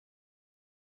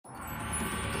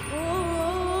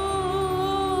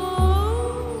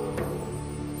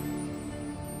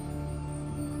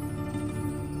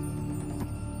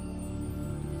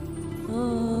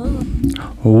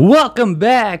Welcome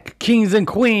back, kings and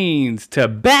queens, to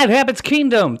Bad Habits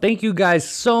Kingdom. Thank you guys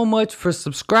so much for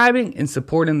subscribing and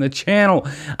supporting the channel.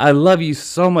 I love you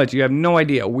so much. You have no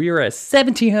idea. We are at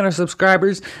 1,700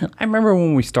 subscribers. I remember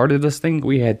when we started this thing,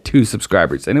 we had 2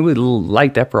 subscribers, and it was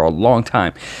like that for a long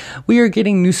time. We are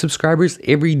getting new subscribers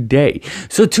every day.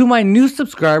 So to my new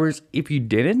subscribers, if you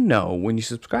didn't know, when you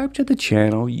subscribe to the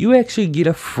channel, you actually get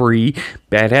a free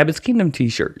Bad Habits Kingdom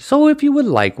t-shirt. So if you would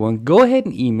like one, go ahead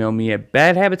and email me at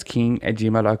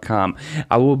badhabitsking@gmail.com.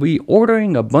 I will be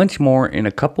ordering a bunch more in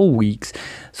a couple weeks.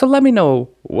 So let me know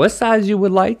what size you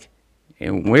would like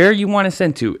and where you want to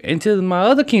send to. And to my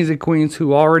other kings and queens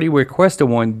who already requested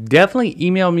one, definitely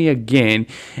email me again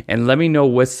and let me know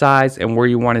what size and where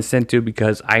you want to send to,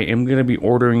 because I am going to be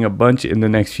ordering a bunch in the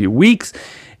next few weeks.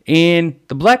 And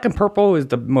the black and purple is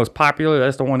the most popular.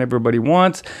 That's the one everybody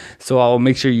wants. So I'll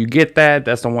make sure you get that.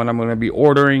 That's the one I'm going to be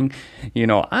ordering. You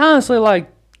know, I honestly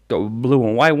like the blue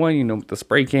and white one, you know, with the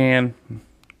spray can.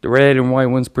 The red and white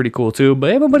one's pretty cool too. But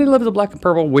everybody loves the black and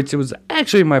purple, which was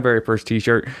actually my very first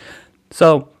t-shirt.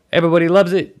 So everybody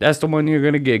loves it. That's the one you're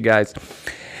going to get, guys.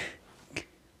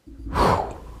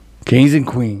 Whew. Kings and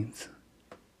queens.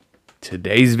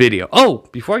 Today's video. Oh,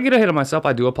 before I get ahead of myself,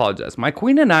 I do apologize. My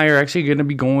queen and I are actually going to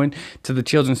be going to the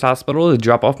Children's Hospital to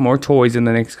drop off more toys in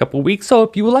the next couple weeks. So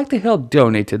if you would like to help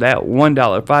donate to that, $1,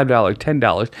 $5,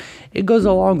 $10, it goes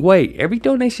a long way. Every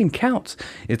donation counts.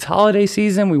 It's holiday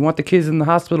season. We want the kids in the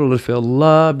hospital to feel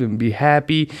loved and be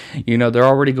happy. You know, they're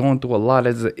already going through a lot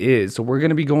as it is. So we're going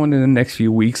to be going in the next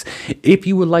few weeks. If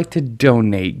you would like to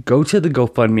donate, go to the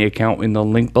GoFundMe account in the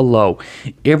link below.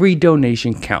 Every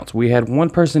donation counts. We had one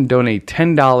person donate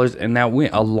 $10, and that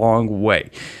went a long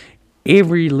way.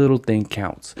 Every little thing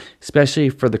counts, especially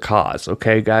for the cause.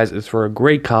 Okay, guys, it's for a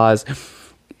great cause.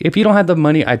 If you don't have the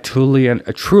money, I truly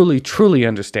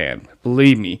understand.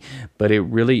 Believe me, but it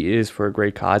really is for a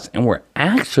great cause, and we're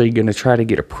actually going to try to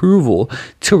get approval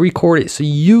to record it so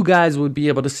you guys would be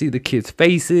able to see the kids'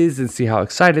 faces and see how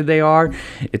excited they are.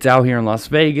 It's out here in Las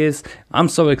Vegas. I'm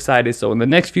so excited. So in the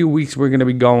next few weeks, we're going to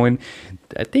be going,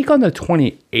 I think on the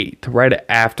 28th, right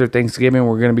after Thanksgiving.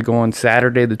 We're going to be going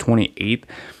Saturday the 28th.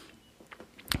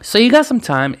 So you got some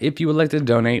time. If you would like to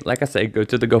donate, like I said, go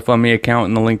to the GoFundMe account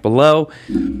in the link below.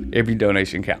 Every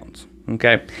donation counts.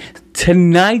 Okay.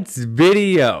 Tonight's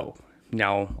video.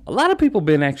 Now, a lot of people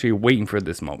been actually waiting for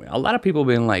this moment. A lot of people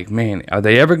been like, man, are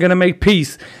they ever going to make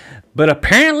peace? But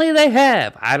apparently they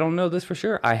have. I don't know this for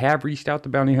sure. I have reached out to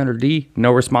Bounty Hunter D.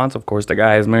 No response. Of course, the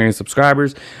guy has a million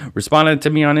subscribers. Responded to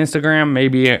me on Instagram.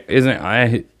 Maybe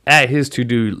isn't at his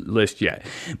to-do list yet.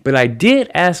 But I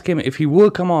did ask him if he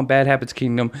would come on Bad Habits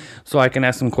Kingdom so I can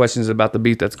ask some questions about the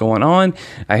beef that's going on.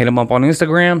 I hit him up on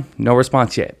Instagram. No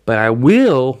response yet. But I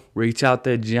will reach out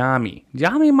to Jami.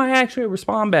 Jami might actually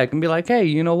respond back and be like, hey,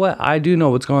 you know what? I do know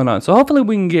what's going on. So hopefully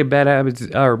we can get Bad Habits,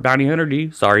 or Bounty Hunter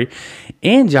D,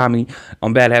 and Jami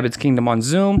on Bad Habits Kingdom on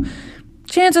Zoom.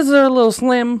 Chances are a little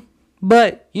slim,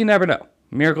 but you never know.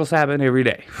 Miracles happen every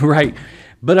day, right?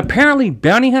 But apparently,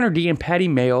 Bounty Hunter D and Patty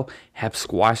Mayo have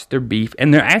squashed their beef,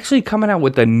 and they're actually coming out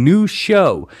with a new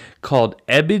show called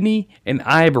Ebony and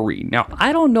Ivory. Now,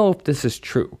 I don't know if this is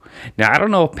true. Now, I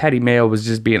don't know if Patty Mayo was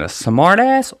just being a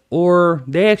smartass, or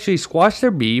they actually squashed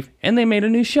their beef and they made a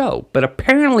new show. But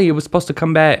apparently, it was supposed to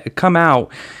come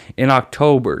out in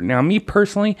October. Now, me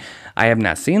personally, I have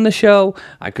not seen the show.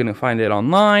 I couldn't find it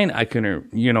online. I couldn't,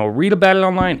 read about it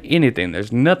online, anything.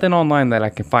 There's nothing online that I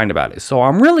can find about it. So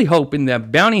I'm really hoping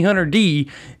that Bounty Hunter D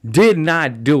did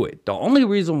not do it. The only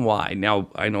reason why, now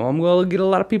I know I'm going to get a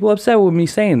lot of people upset with me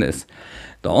saying this.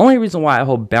 The only reason why I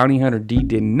hope Bounty Hunter D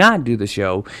did not do the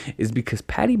show is because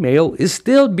Patty Mayo is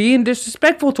still being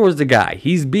disrespectful towards the guy.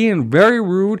 He's being very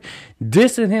rude,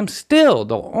 dissing him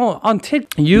still. On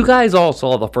TikTok, you guys all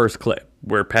saw the first clip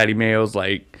where Patty Mayo's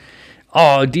like,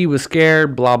 oh, D was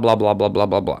scared, blah, blah, blah, blah, blah,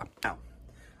 blah, blah.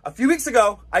 A few weeks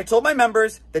ago, I told my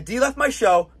members that D left my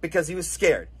show because he was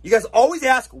scared. You guys always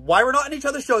ask why we're not in each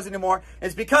other's shows anymore. And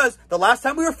it's because the last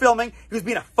time we were filming, he was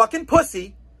being a fucking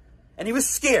pussy and he was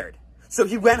scared. So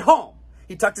he went home.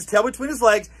 He tucked his tail between his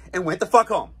legs and went the fuck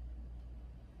home.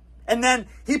 And then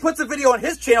he puts a video on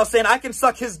his channel saying I can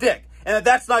suck his dick and that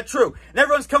that's not true. And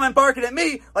everyone's coming barking at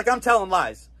me like I'm telling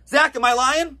lies. Zach, am I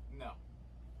lying?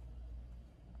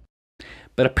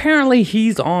 But apparently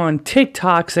he's on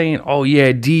TikTok saying, oh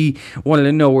yeah, D wanted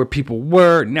to know where people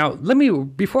were. Now,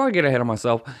 before I get ahead of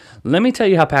myself, let me tell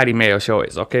you how Patty Mayo's show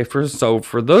is, okay? So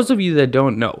for those of you that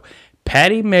don't know,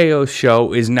 Patty Mayo's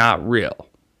show is not real,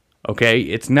 okay?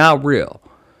 It's not real.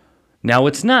 Now,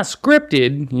 it's not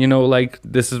scripted, like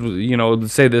this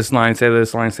is, say this line, say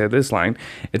this line, say this line.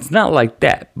 It's not like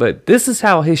that, but this is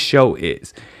how his show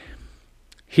is.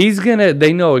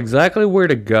 they know exactly where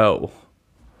to go.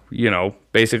 You know,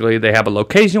 basically they have a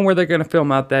location where they're going to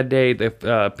film out that day.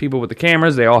 The people with the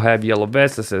cameras, they all have yellow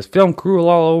vests that says film crew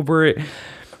all over it.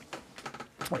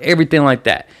 Everything like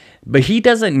that. But he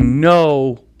doesn't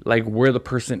know like where the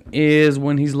person is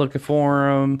when he's looking for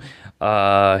him.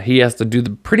 He has to do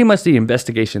pretty much the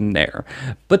investigation there.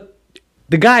 But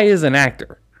the guy is an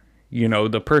actor. You know,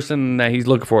 the person that he's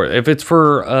looking for. If it's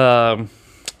for,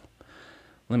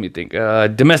 let me think,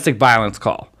 domestic violence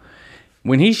call.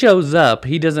 When he shows up,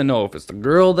 he doesn't know if it's the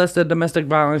girl that's the domestic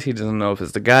violence. He doesn't know if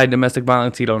it's the guy domestic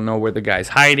violence. He don't know where the guy's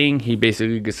hiding. He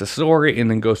basically gets a story and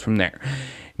then goes from there.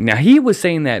 Now, he was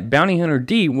saying that Bounty Hunter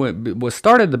D, what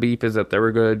started the beef is that they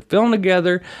were going to film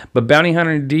together, but Bounty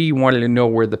Hunter D wanted to know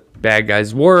where the bad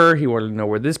guys were. He wanted to know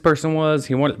where this person was.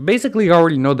 He wanted basically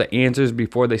already know the answers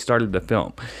before they started the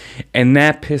film. And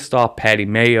that pissed off Patty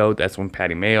Mayo. That's when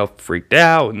Patty Mayo freaked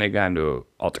out and they got into an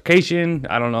altercation.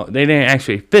 I don't know. They didn't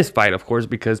actually fist fight, of course,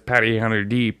 because Patty Hunter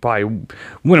D probably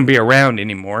wouldn't be around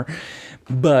anymore.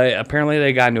 But apparently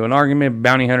they got into an argument.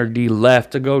 Bounty Hunter D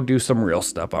left to go do some real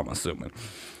stuff, I'm assuming.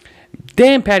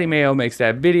 Then Patty Mayo makes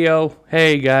that video,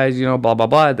 hey guys, you know, blah, blah,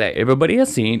 blah, that everybody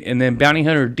has seen. And then Bounty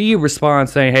Hunter D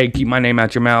responds saying, hey, keep my name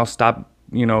out your mouth. Stop,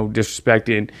 you know,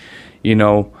 disrespecting, you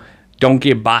know, don't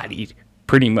get bodied,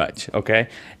 pretty much, okay?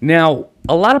 Now,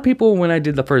 a lot of people, when I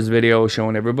did the first video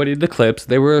showing everybody the clips,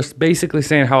 they were basically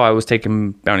saying how I was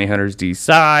taking Bounty Hunter D's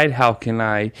side. How can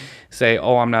I say,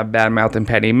 oh, I'm not bad-mouthing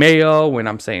Patty Mayo when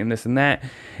I'm saying this and that?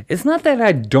 It's not that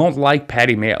I don't like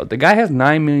Patty Mayo. The guy has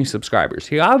 9 million subscribers.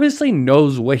 He obviously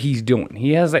knows what he's doing.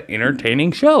 He has an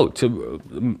entertaining show to,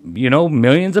 you know,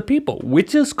 millions of people,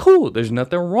 which is cool. There's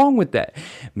nothing wrong with that.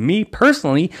 Me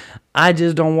personally, I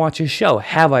just don't watch his show.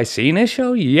 Have I seen his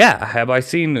show? Yeah. Have I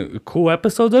seen cool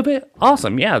episodes of it?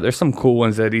 Awesome. Yeah, there's some cool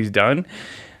ones that he's done.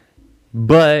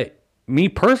 But me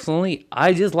personally,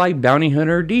 I just like Bounty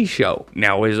Hunter D show.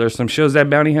 Now, is there some shows that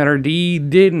Bounty Hunter D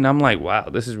did and I'm like, wow,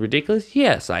 this is ridiculous?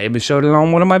 Yes, I even showed it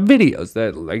on one of my videos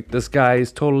that like this guy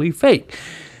is totally fake.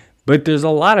 But there's a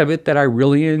lot of it that I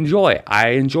really enjoy.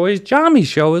 I enjoy Jami's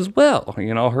show as well.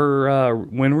 You know, her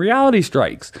When Reality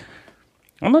Strikes.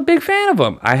 I'm a big fan of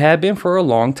them. I have been for a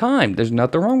long time. There's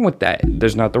nothing wrong with that.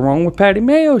 There's nothing wrong with Patty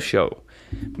Mayo's show.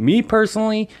 Me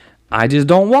personally, I just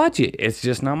don't watch it. It's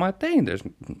just not my thing.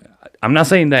 I'm not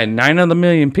saying that 9 of the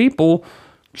million people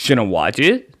shouldn't watch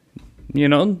it. You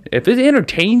know, if it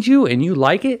entertains you and you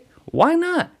like it, why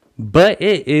not? But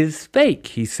it is fake.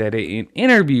 He said it in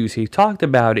interviews. He talked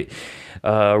about it.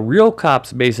 Real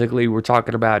cops basically were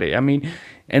talking about it. I mean,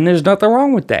 and there's nothing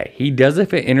wrong with that. He does it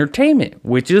for entertainment,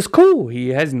 which is cool. He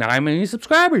has 9 million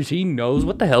subscribers. He knows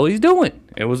what the hell he's doing.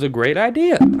 It was a great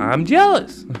idea. I'm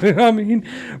jealous. I mean,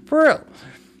 for real.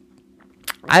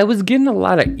 I was getting a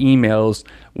lot of emails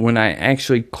when I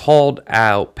actually called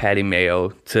out Patty Mayo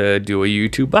to do a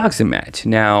YouTube boxing match.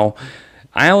 Now,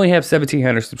 I only have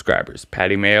 1,700 subscribers.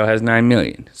 Patty Mayo has 9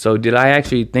 million. So did I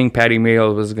actually think Patty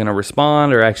Mayo was going to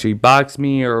respond or actually box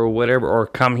me or whatever, or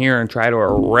come here and try to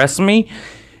arrest me?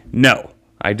 No,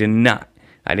 I did not.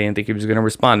 I didn't think he was going to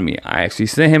respond to me. I actually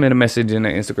sent him a message in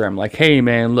Instagram like, hey,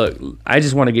 man, look, I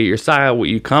just want to get your side. Will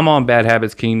you come on Bad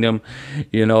Habits Kingdom?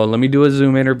 You know, let me do a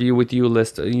Zoom interview with you.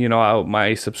 List, you know,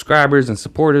 my subscribers and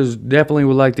supporters definitely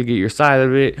would like to get your side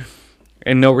of it.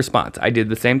 And no response. I did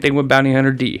the same thing with Bounty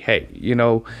Hunter D. Hey, you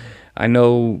know, I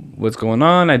know what's going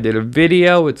on. I did a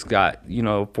video. It's got, you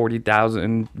know,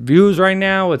 40,000 views right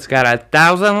now. It's got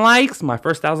 1,000 likes. My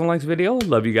first 1,000 likes video.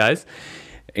 Love you guys.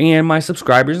 And my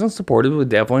subscribers and supporters would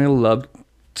definitely love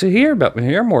to hear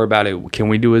more about it. Can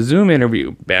we do a Zoom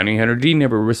interview? Bounty Hunter D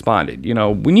never responded. You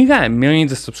know, when you got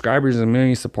millions of subscribers and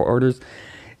millions of supporters,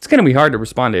 it's going to be hard to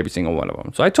respond to every single one of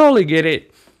them. So I totally get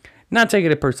it. Not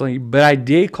taking it personally, but I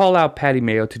did call out Patty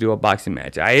Mayo to do a boxing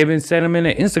match. I even sent him in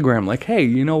an Instagram like, hey,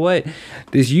 you know what?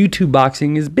 This YouTube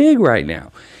boxing is big right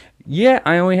now. Yeah,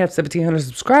 I only have 1,700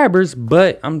 subscribers,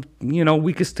 but you know,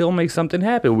 we could still make something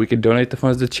happen. We could donate the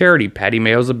funds to charity. Patty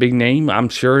Mayo's a big name. I'm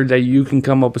sure that you can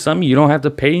come up with something. You don't have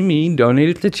to pay me. Donate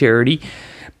it to charity.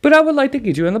 But I would like to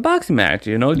get you in the boxing match,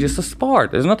 you know, just a spar.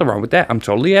 There's nothing wrong with that. I'm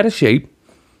totally out of shape.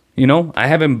 You know, I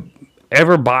haven't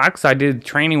ever boxed. I did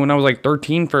training when I was like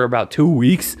 13 for about 2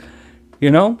 weeks. You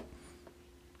know,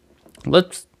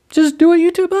 let's just do a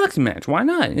YouTube boxing match. Why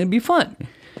not? It'd be fun.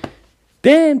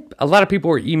 Then a lot of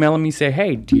people were emailing me say,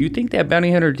 hey, do you think that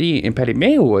Bounty Hunter D and Patty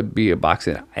Mayo would be a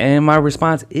boxing? And my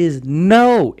response is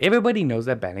no. Everybody knows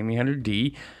that Bounty Hunter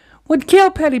D would kill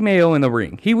Patty Mayo in the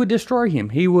ring. He would destroy him.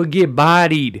 He would get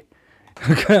bodied.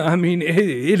 I mean,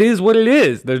 it is what it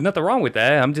is. There's nothing wrong with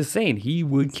that. I'm just saying he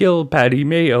would kill Patty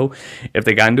Mayo if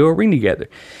they got into a ring together.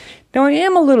 Now, I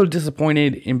am a little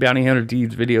disappointed in Bounty Hunter D's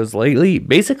videos lately.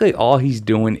 Basically, all he's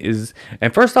doing is,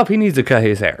 and first off, he needs to cut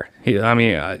his hair.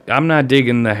 I'm not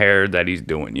digging the hair that he's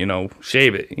doing, you know,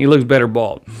 shave it. He looks better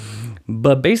bald.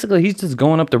 But basically, he's just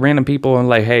going up to random people and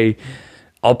like, hey,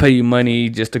 I'll pay you money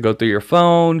just to go through your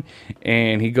phone.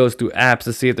 And he goes through apps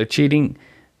to see if they're cheating.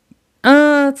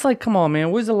 It's like, come on,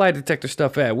 man. Where's the lie detector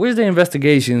stuff at? Where's the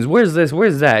investigations? Where's this?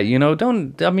 Where's that? You know,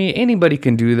 anybody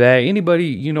can do that. Anybody,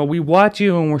 you know, we watch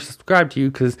you and we're subscribed to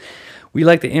you because we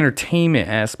like the entertainment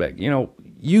aspect. You know,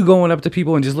 you going up to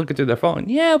people and just looking through their phone.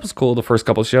 Yeah, it was cool the first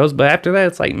couple shows, but after that,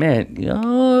 it's like, man,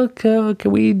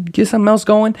 can we get something else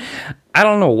going? I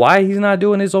don't know why he's not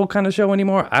doing his old kind of show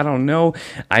anymore. I don't know.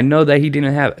 I know that he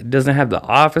doesn't have The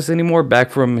Office anymore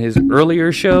back from his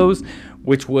earlier shows,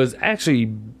 which was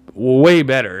actually way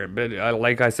better. But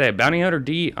like I said, Bounty Hunter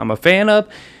D, I'm a fan of,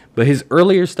 but his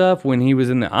earlier stuff when he was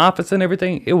in The Office and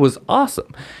everything, it was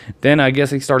awesome. Then I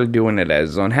guess he started doing it at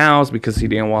his own house because he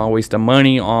didn't want to waste the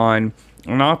money on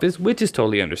an office, which is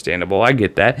totally understandable. I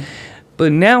get that.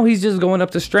 But now he's just going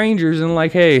up to strangers and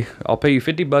like, hey, I'll pay you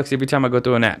 $50 every time I go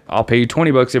through an app. I'll pay you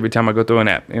 $20 every time I go through an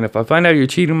app. And if I find out you're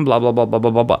cheating, blah, blah, blah, blah,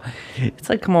 blah, blah, blah. It's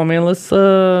like, come on, man, let's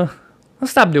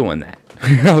stop doing that.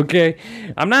 Okay,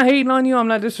 I'm not hating on you. I'm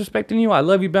not disrespecting you. I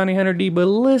love you, Bounty Hunter D, but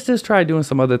let's just try doing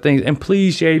some other things. And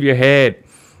please shave your head.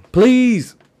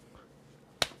 Please.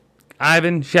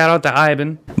 Ivan, shout out to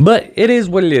Ivan. But it is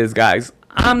what it is, guys.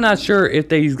 I'm not sure if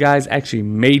these guys actually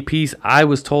made peace. I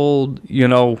was told, you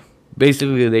know,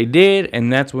 basically they did,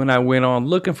 and that's when I went on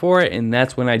looking for it, and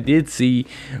that's when I did see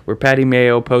where Patty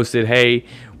Mayo posted, hey,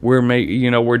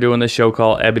 we're doing this show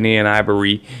called Ebony and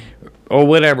Ivory, or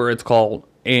whatever it's called.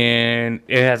 And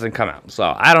it hasn't come out,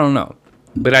 so I don't know.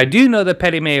 But I do know that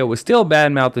Patty Mayo was still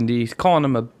bad-mouthing D, calling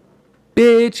him a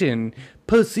bitch and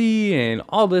pussy and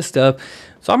all this stuff.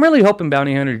 So I'm really hoping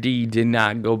Bounty Hunter D did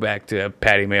not go back to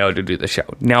Patty Mayo to do the show.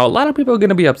 Now, a lot of people are going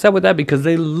to be upset with that because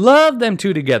they love them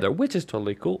two together, which is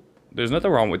totally cool. There's nothing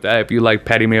wrong with that if you like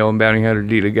Patty Mayo and Bounty Hunter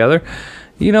D together.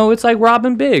 You know, it's like Rob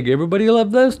and Big. Everybody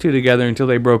loved those two together until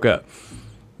they broke up.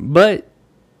 But,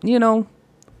 you know,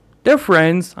 they're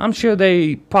friends. I'm sure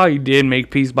they probably did make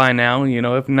peace by now. You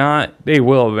know, if not, they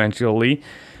will eventually.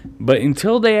 But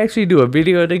until they actually do a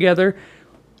video together,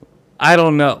 I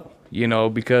don't know. You know,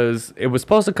 because it was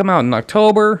supposed to come out in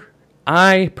October.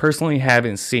 I personally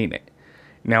haven't seen it.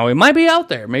 Now, it might be out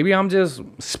there. Maybe I'm just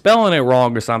spelling it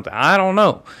wrong or something. I don't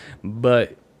know.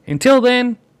 But until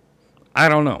then, I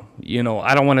don't know. You know,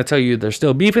 I don't want to tell you they're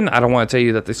still beefing. I don't want to tell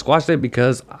you that they squashed it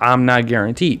because I'm not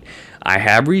guaranteed. I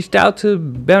have reached out to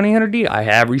Bounty Hunter D. I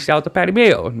have reached out to Patty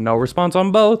Mayo. No response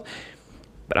on both.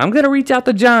 But I'm going to reach out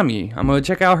to Jami. I'm going to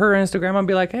check out her Instagram and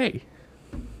be like, hey,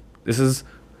 this is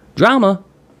Drama.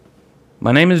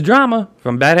 My name is Drama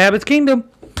from Bad Habits Kingdom.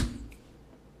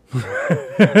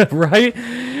 Right?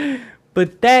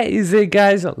 But that is it,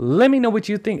 guys. Let me know what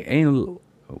you think. And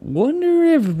wonder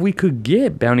if we could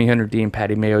get Bounty Hunter D and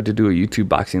Patty Mayo to do a YouTube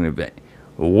boxing event.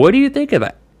 What do you think of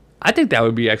that? I think that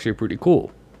would be actually pretty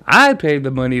cool. I'd pay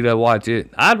the money to watch it.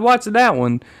 I'd watch that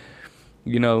one.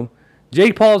 You know,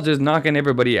 Jake Paul's just knocking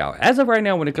everybody out. As of right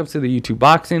now, when it comes to the YouTube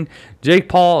boxing, Jake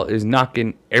Paul is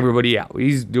knocking everybody out.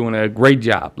 He's doing a great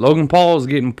job. Logan Paul is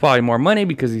getting probably more money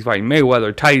because he's fighting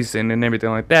Mayweather, Tyson, and everything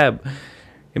like that.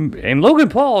 And Logan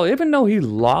Paul, even though he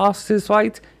lost his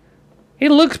fights, he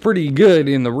looks pretty good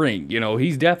in the ring. You know,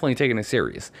 he's definitely taking it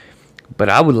serious. But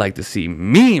I would like to see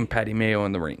me and Patty Mayo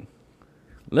in the ring.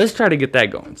 Let's try to get that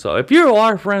going. So if you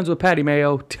are friends with Patty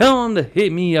Mayo, tell him to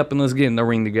hit me up and let's get in the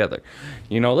ring together.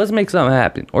 You know, let's make something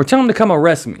happen. Or tell him to come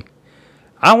arrest me.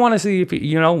 I want to see if,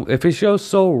 you know, if his show's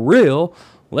so real.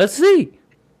 Let's see.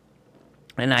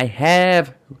 And I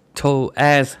have told,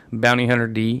 as Bounty Hunter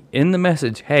D in the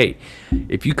message, hey,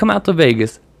 if you come out to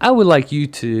Vegas, I would like you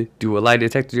to do a lie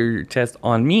detector test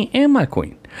on me and my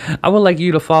queen. I would like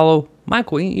you to follow my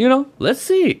queen. You know, let's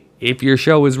see if your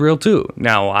show is real too.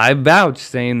 Now, I vouch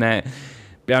saying that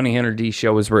Bounty Hunter D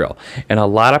show is real. And a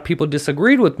lot of people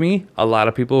disagreed with me. A lot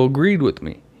of people agreed with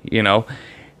me, you know.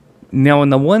 Now, in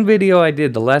the one video I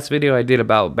did, the last video I did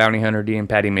about Bounty Hunter D and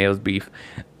Patty Mayo's beef,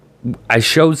 I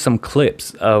showed some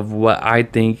clips of what I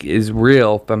think is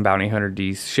real from Bounty Hunter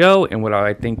D's show and what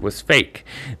I think was fake.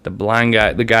 The blind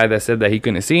guy, the guy that said that he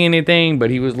couldn't see anything,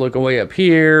 but he was looking way up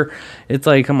here. It's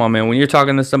like, come on, man. When you're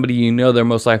talking to somebody, you know they're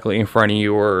most likely in front of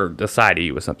you or the side of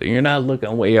you or something. You're not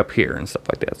looking way up here and stuff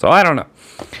like that. So I don't know.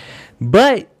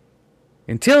 But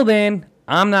until then,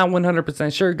 I'm not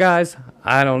 100% sure, guys.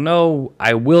 I don't know.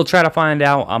 I will try to find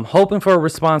out. I'm hoping for a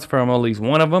response from at least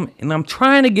one of them, and I'm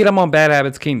trying to get them on Bad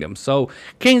Habits Kingdom. So,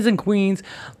 kings and queens,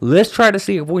 let's try to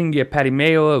see if we can get Patty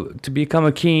Mayo to become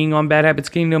a king on Bad Habits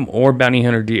Kingdom, or Bounty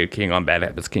Hunter D a king on Bad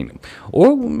Habits Kingdom.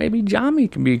 Or maybe Jami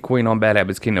can be a queen on Bad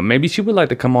Habits Kingdom. Maybe she would like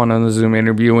to come on the Zoom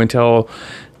interview and tell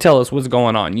us what's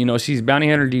going on. You know, she's Bounty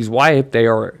Hunter D's wife. They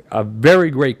are a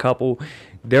very great couple.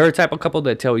 They're a type of couple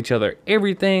that tell each other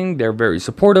everything. They're very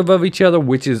supportive of each other,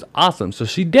 which is awesome. So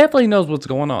she definitely knows what's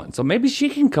going on. So maybe she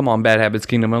can come on Bad Habits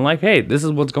Kingdom and like, hey, this is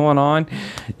what's going on.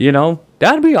 You know,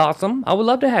 that'd be awesome. I would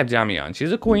love to have Jami on.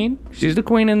 She's a queen. She's the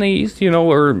queen in the East, you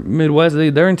know, or Midwest.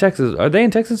 They're in Texas. Are they in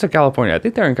Texas or California? I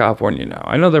think they're in California now.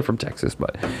 I know they're from Texas,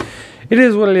 but it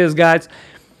is what it is, guys.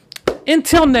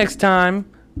 Until next time,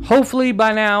 hopefully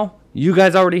by now, you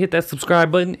guys already hit that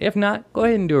subscribe button. If not, go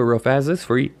ahead and do it real fast. It's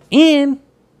free. And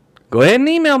go ahead and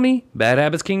email me,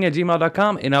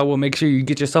 badhabitsking@gmail.com, and I will make sure you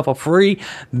get yourself a free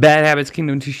Bad Habits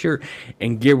Kingdom t-shirt.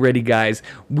 And get ready, guys.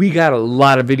 We got a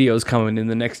lot of videos coming in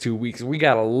the next 2 weeks. We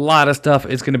got a lot of stuff.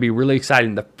 It's going to be really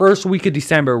exciting. The first week of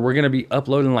December, we're going to be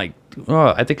uploading like,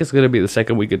 I think it's going to be the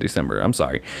second week of December. I'm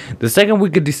sorry. The second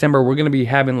week of December, we're going to be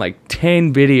having like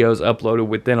 10 videos uploaded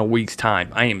within a week's time.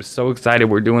 I am so excited.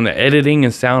 We're doing the editing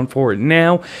and sound for it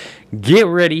now. Get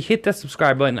ready, hit that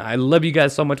subscribe button. I love you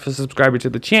guys so much for subscribing to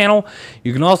the channel.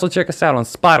 You can also check us out on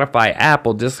Spotify,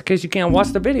 Apple. Just in case you can't watch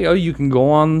the video, you can go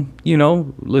on, you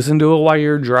know, listen to it while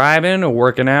you're driving or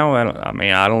working out.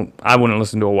 I wouldn't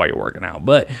listen to it while you're working out,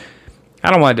 but I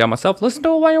don't want to tell myself, listen to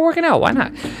it while you're working out. Why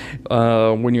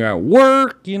not? When you're at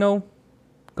work, you know,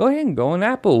 go ahead and go on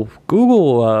Apple,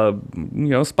 Google, you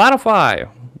know, Spotify.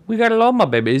 We got it all, my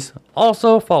babies.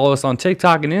 Also, follow us on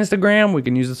TikTok and Instagram. We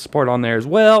can use the support on there as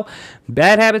well.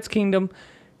 Bad Habits Kingdom.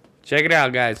 Check it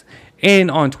out, guys. And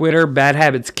on Twitter, Bad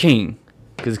Habits King.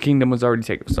 Because Kingdom was already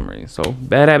taken for some reason. So,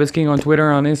 Bad Habits King on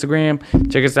Twitter, on Instagram.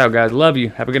 Check us out, guys. Love you.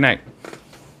 Have a good night.